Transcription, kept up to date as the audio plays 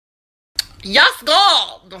Yes,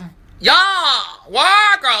 God. Yeah.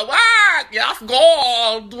 Work, girl, work. Yes,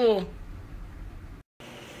 God.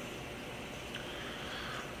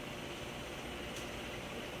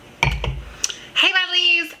 Hey,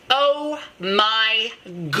 lovelies. Oh, my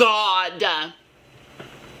God.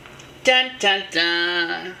 Dun, dun,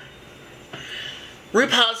 dun.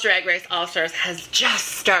 RuPaul's Drag Race All-Stars has just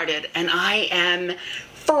started, and I am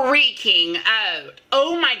freaking out.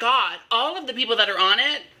 Oh, my God. All of the people that are on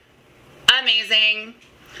it, amazing.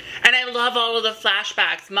 And I love all of the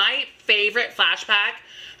flashbacks. My favorite flashback,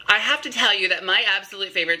 I have to tell you that my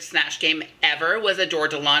absolute favorite Snatch game ever was Adore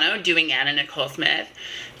Delano doing Anna Nicole Smith.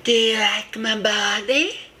 Do you like my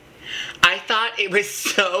body? I thought it was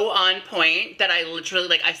so on point that I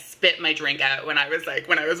literally, I spit my drink out when I was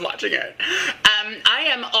watching it. I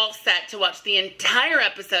am all set to watch the entire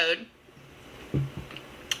episode.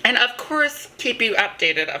 And of course, keep you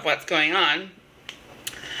updated of what's going on.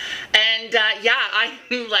 And yeah, I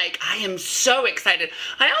am so excited.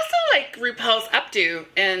 I also like RuPaul's updo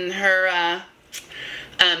in her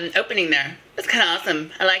opening there. That's kind of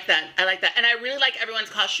awesome. I like that. I like that. And I really like everyone's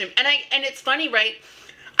costume. And it's funny, right?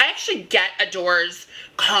 I actually get Adore's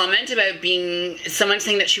comment about being someone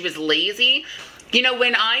saying that she was lazy. You know,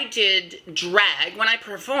 when I did drag, when I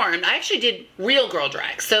performed, I actually did real girl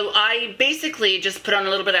drag. So I basically just put on a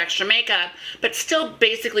little bit of extra makeup, but still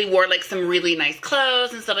basically wore like some really nice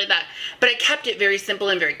clothes and stuff like that. But I kept it very simple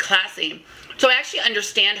and very classy. So I actually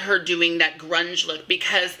understand her doing that grunge look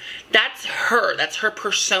because that's her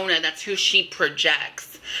persona, that's who she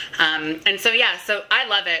projects. And so yeah, so I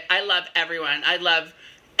love it. I love everyone. I love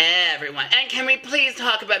everyone. And can we please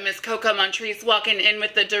talk about Miss Coco Montrese walking in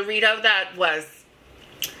with the Dorito? That was,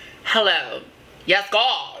 hello. Yes,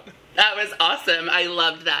 God. That was awesome. I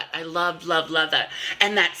loved that. I love that.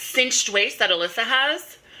 And that cinched waist that Alyssa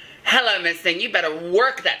has. Hello, Miss Thing. You better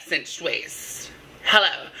work that cinched waist.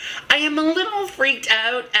 Hello. I am a little freaked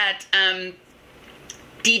out at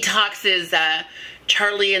Detox's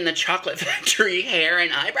Charlie and the Chocolate Factory hair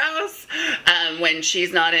and eyebrows when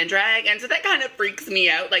she's not in drag, and so that kind of freaks me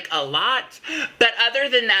out like a lot. But other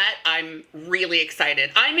than that, I'm really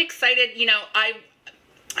excited. I'm excited, you know,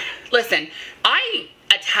 listen, I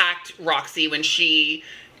attacked Roxy when she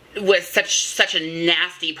was such a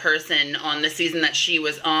nasty person on the season that she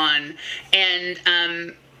was on, and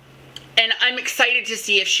I'm excited to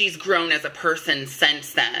see if she's grown as a person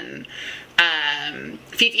since then.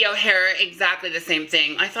 Fifi O'Hara, exactly the same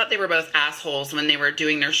thing. I thought they were both assholes when they were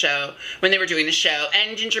doing their show, when they were doing the show.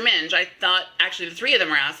 And Ginger Minge, I thought actually the three of them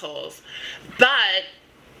were assholes. But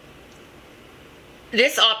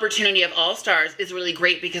this opportunity of All Stars is really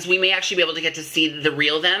great because we may actually be able to get to see the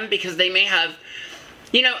real them, because they may have,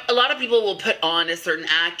 you know, a lot of people will put on a certain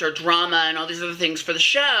act or drama and all these other things for the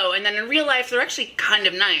show, and then in real life they're actually kind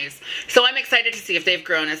of nice. So I'm excited to see if they've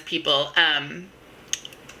grown as people.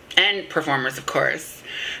 And performers, of course.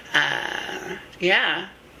 Yeah.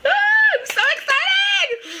 I'm so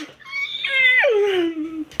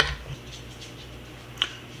excited!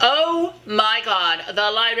 Oh my God.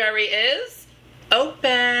 The library is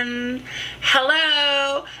open.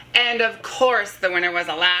 Hello. And of course, the winner was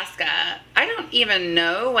Alaska. I don't even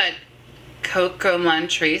know what Coco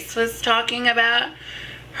Montrese was talking about.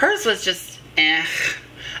 Hers was just, eh.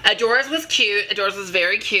 Adore's was cute. Adore's was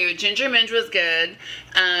very cute. Ginger Minge was good.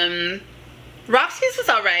 Roxy's was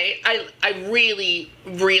alright. I really,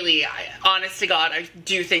 honest to God, I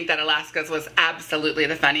do think that Alaska's was absolutely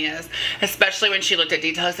the funniest. Especially when she looked at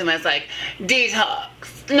Detox and was like,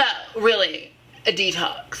 Detox. No, really, a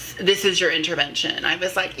Detox. This is your intervention. I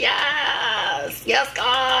was like, yes. Yes,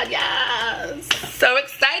 God, yes. So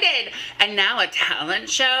excited. And now a talent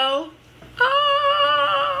show.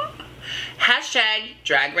 Oh. Hashtag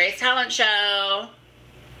Drag Race Talent Show.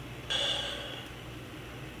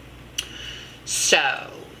 So,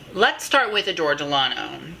 let's start with Adore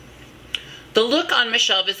Delano. The look on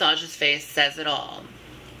Michelle Visage's face says it all.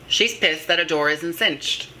 She's pissed that Adore isn't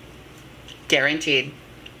cinched. Guaranteed.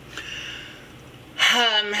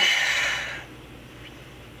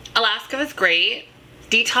 Alaska was great.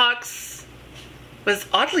 Detox was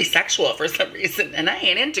oddly sexual for some reason, and I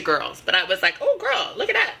ain't into girls, but I was like, oh girl, look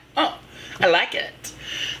at that. Oh, I like it.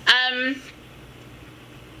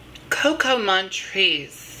 Coco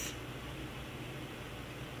Montrese.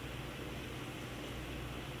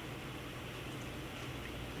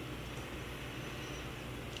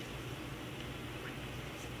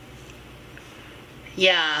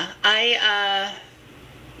 Yeah,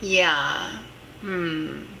 yeah.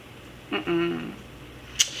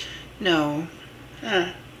 No.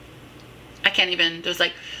 I can't even, there's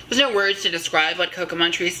no words to describe what Coco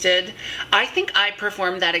Montrese did. I think I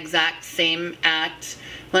performed that exact same act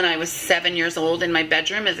when I was 7 years old in my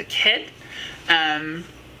bedroom as a kid.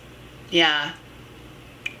 Yeah.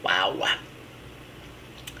 Wow.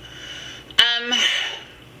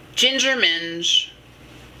 Ginger Minge.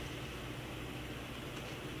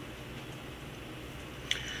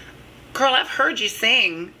 Girl, I've heard you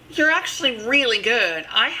sing. You're actually really good.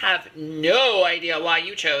 I have no idea why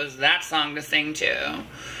you chose that song to sing to.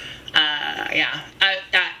 Yeah.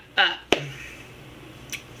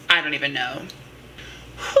 I don't even know.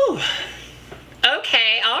 Whew.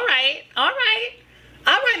 Okay, all right,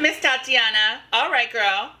 Miss Tatiana. All right,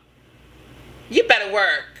 girl. You better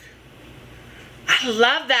work. I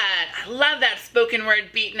love that spoken word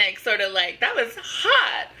beatnik sort of like, that was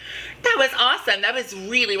hot. That was awesome. That was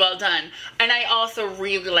really well done. And I also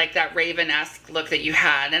really like that Raven-esque look that you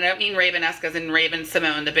had. And I don't mean Raven-esque as in Raven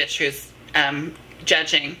Simone, the bitch who's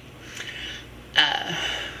judging.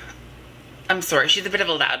 I'm sorry, she's a bit of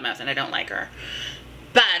a loudmouth and I don't like her.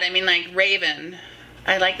 But I mean, like, Raven,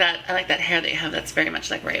 I like that hair that you have. That's very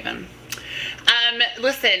much like Raven.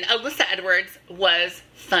 Listen, Alyssa Edwards was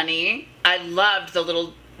funny. I loved the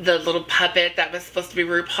little puppet that was supposed to be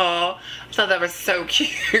RuPaul. I thought that was so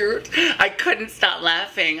cute. I couldn't stop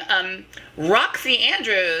laughing. Roxy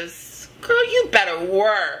Andrews, girl, you better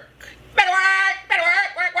work. Better work.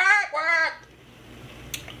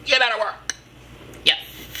 You better work. Yes,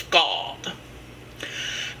 God.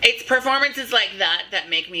 It's performances like that that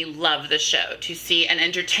make me love the show. To see an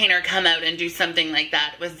entertainer come out and do something like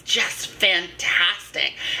that was just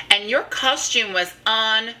fantastic. And your costume was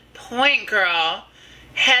on point, girl.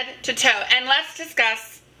 Head to toe. And let's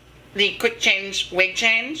discuss the quick change wig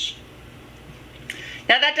change.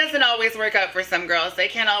 Now that doesn't always work out for some girls. They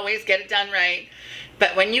can't always get it done right.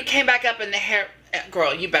 But when you came back up in the hair,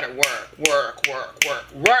 girl, you better work.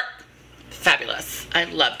 Fabulous. I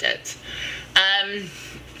loved it.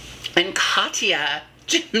 And Katya,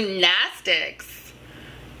 gymnastics.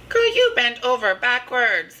 Girl, you bent over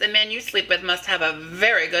backwards. The man you sleep with must have a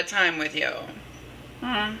very good time with you.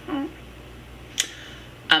 I'm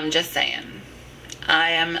just saying.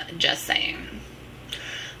 I am just saying.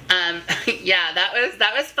 Yeah,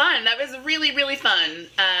 that was fun. That was really, really fun.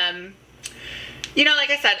 You know,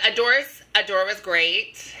 like I said, Adore was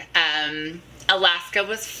great. Alaska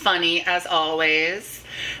was funny as always.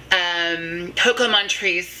 Coco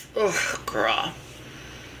Montrese, ugh, girl.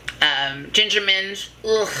 Ginger Minge,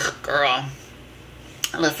 ugh, girl.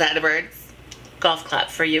 Alyssa Edwards, golf clap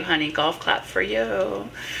for you, honey. Golf clap for you.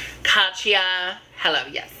 Katya, hello,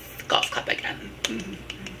 yes, golf clap again.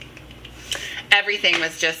 Everything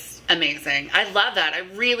was just amazing. I love that. I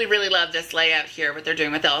really, really love this layout here, what they're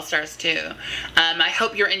doing with AllStars2. I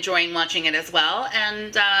hope you're enjoying watching it as well.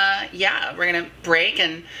 And yeah, we're going to break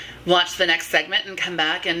and watch the next segment and come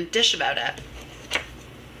back and dish about it.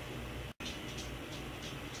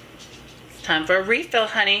 It's time for a refill,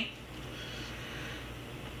 honey.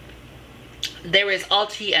 There is all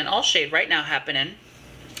tea and all shade right now happening.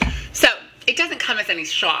 So, it doesn't come as any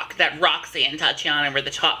shock that Roxy and Tatiana were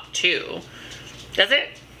the top two. Does it?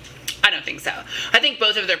 I don't think so. I think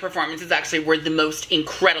both of their performances actually were the most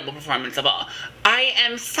incredible performance of all. I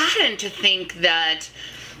am saddened to think that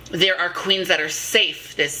there are queens that are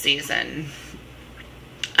safe this season.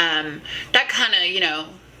 That kind of, you know,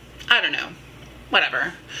 I don't know.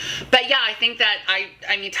 Whatever. But yeah, I think that,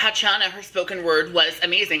 I mean, Tatiana, her spoken word was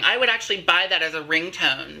amazing. I would actually buy that as a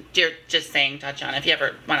ringtone. Just saying, Tatiana, if you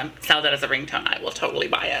ever want to sell that as a ringtone, I will totally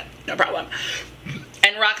buy it. No problem.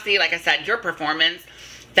 And Roxy, like I said, your performance,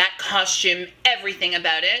 that costume, everything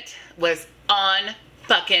about it was on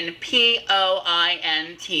fucking P-O-I-N-T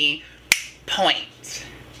point.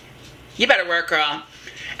 You better work, girl.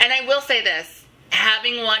 And I will say this,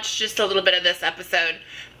 having watched just a little bit of this episode,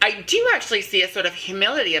 I do actually see a sort of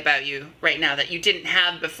humility about you right now that you didn't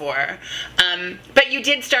have before. But you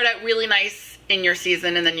did start out really nice in your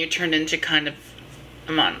season and then you turned into kind of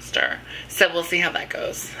a monster. So we'll see how that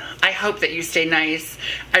goes. I hope that you stay nice.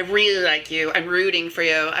 I really like you. I'm rooting for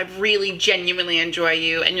you. I really genuinely enjoy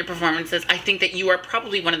you and your performances. I think that you are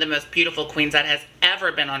probably one of the most beautiful queens that has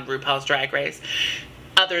ever been on RuPaul's Drag Race,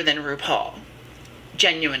 other than RuPaul.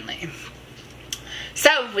 Genuinely.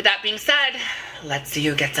 So, with that being said, let's see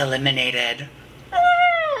who gets eliminated.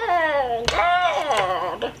 Oh,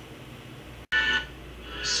 God.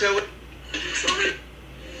 So, sorry.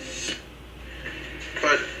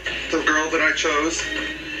 But the girl that I chose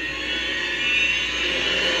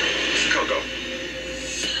is Coco.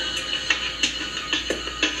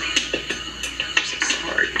 I'm so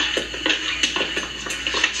sorry.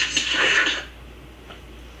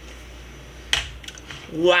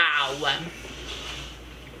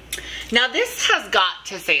 Now this has got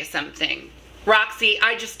to say something. Roxy,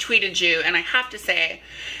 I just tweeted you, and I have to say,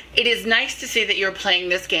 it is nice to see that you're playing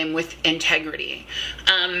this game with integrity.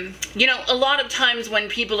 You know, a lot of times when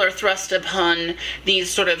people are thrust upon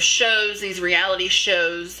these sort of shows, these reality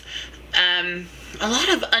shows, a lot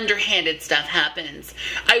of underhanded stuff happens.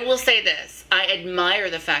 I will say this. I admire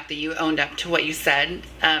the fact that you owned up to what you said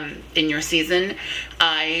in your season.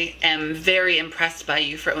 I am very impressed by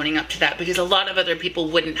you for owning up to that, because a lot of other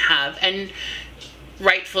people wouldn't have, and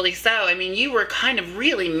rightfully so. I mean, you were kind of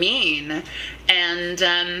really mean,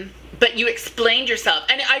 and but you explained yourself.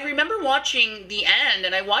 And I remember watching the end,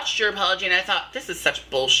 and I watched your apology, and I thought, this is such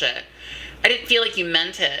bullshit. I didn't feel like you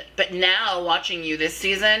meant it. But now, watching you this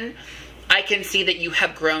season, I can see that you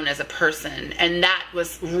have grown as a person, and that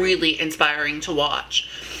was really inspiring to watch.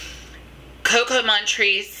 Coco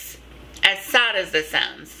Montrese, as sad as this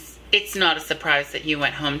sounds, it's not a surprise that you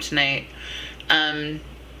went home tonight.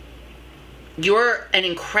 You're an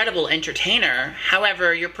incredible entertainer.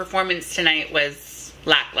 However, your performance tonight was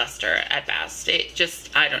lackluster at best. It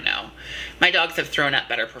just, I don't know. My dogs have thrown up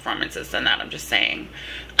better performances than that, I'm just saying.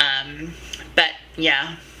 But,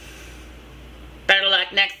 yeah. Better luck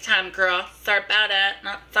next time, girl. Sorry about it.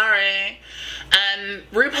 Not sorry.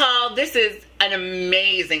 RuPaul, this is an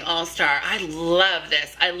amazing all-star. I love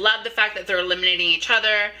this. I love the fact that they're eliminating each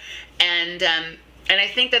other, and I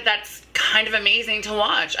think that that's kind of amazing to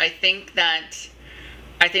watch. I think that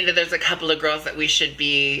there's a couple of girls that we should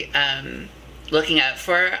be looking out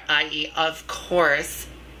for, i.e., of course,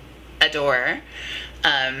 Adore,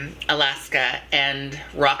 Alaska, and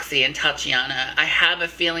Roxy and Tatiana. I have a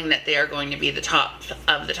feeling that they are going to be the top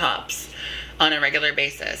of the tops on a regular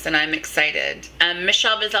basis, and I'm excited.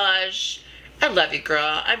 Michelle Visage, I love you,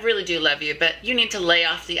 girl. I really do love you, but you need to lay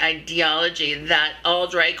off the ideology that all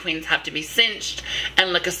drag queens have to be cinched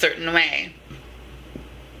and look a certain way.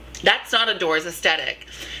 That's not Adore's aesthetic.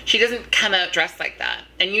 She doesn't come out dressed like that,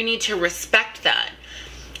 and you need to respect that.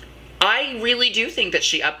 I really do think that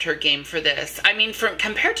she upped her game for this. I mean,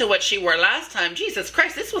 compared to what she wore last time, Jesus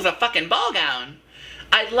Christ, this was a fucking ball gown.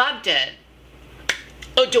 I loved it.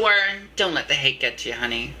 Adore, don't let the hate get to you,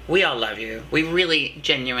 honey. We all love you. We really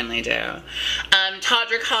genuinely do.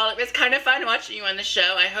 Todrick Hall, it was kind of fun watching you on the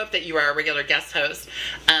show. I hope that you are a regular guest host.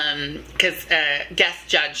 Because guest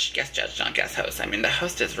judge, not guest host. I mean, the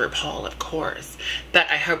host is RuPaul, of course.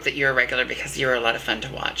 But I hope that you're a regular, because you were a lot of fun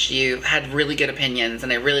to watch. You had really good opinions,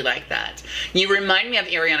 and I really like that. You remind me of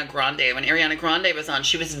Ariana Grande. When Ariana Grande was on,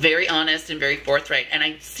 she was very honest and very forthright, and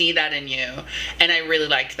I see that in you, and I really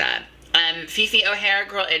liked that. Fifi O'Hare,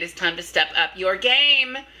 girl, it is time to step up your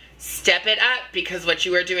game. Step it up, because what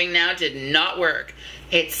you are doing now did not work.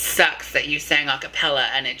 It sucks that you sang a cappella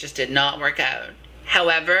and it just did not work out.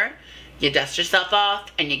 However, you dust yourself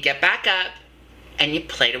off and you get back up and you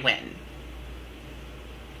play to win.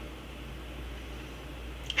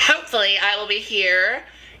 Hopefully, I will be here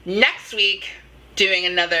next week doing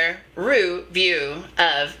another RuView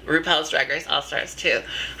of RuPaul's Drag Race All-Stars 2.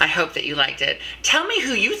 I hope that you liked it. Tell me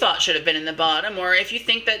who you thought should have been in the bottom, or if you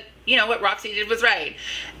think that, you know, what Roxy did was right.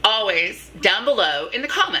 Always down below in the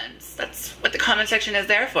comments. That's what the comment section is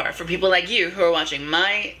there for people like you who are watching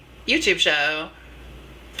my YouTube show,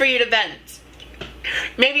 for you to vent.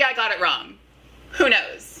 Maybe I got it wrong. Who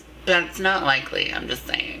knows? That's not likely, I'm just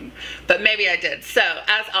saying. But maybe I did. So,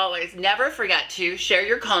 as always, never forget to share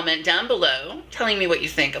your comment down below, telling me what you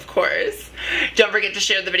think, of course. Don't forget to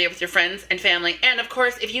share the video with your friends and family. And, of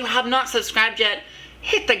course, if you have not subscribed yet,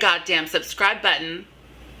 hit the goddamn subscribe button.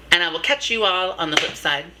 And I will catch you all on the flip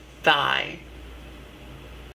side. Bye.